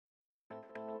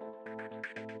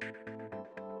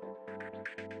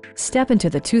Step into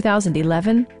the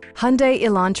 2011 Hyundai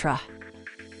Elantra.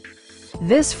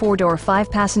 This four-door,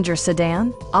 five-passenger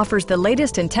sedan offers the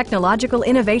latest in technological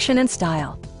innovation and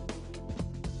style.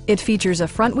 It features a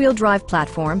front-wheel drive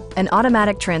platform, an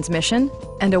automatic transmission,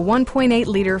 and a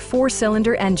 1.8-liter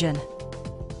four-cylinder engine.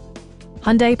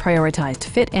 Hyundai prioritized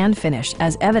fit and finish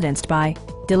as evidenced by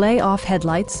delay-off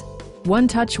headlights,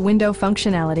 one-touch window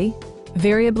functionality,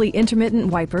 variably intermittent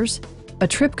wipers, a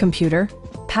trip computer,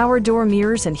 power door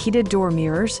mirrors and heated door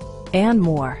mirrors, and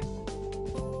more.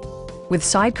 With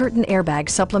side curtain airbags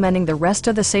supplementing the rest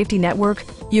of the safety network,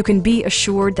 you can be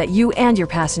assured that you and your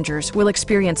passengers will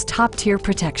experience top-tier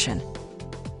protection.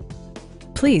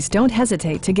 Please don't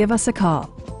hesitate to give us a call.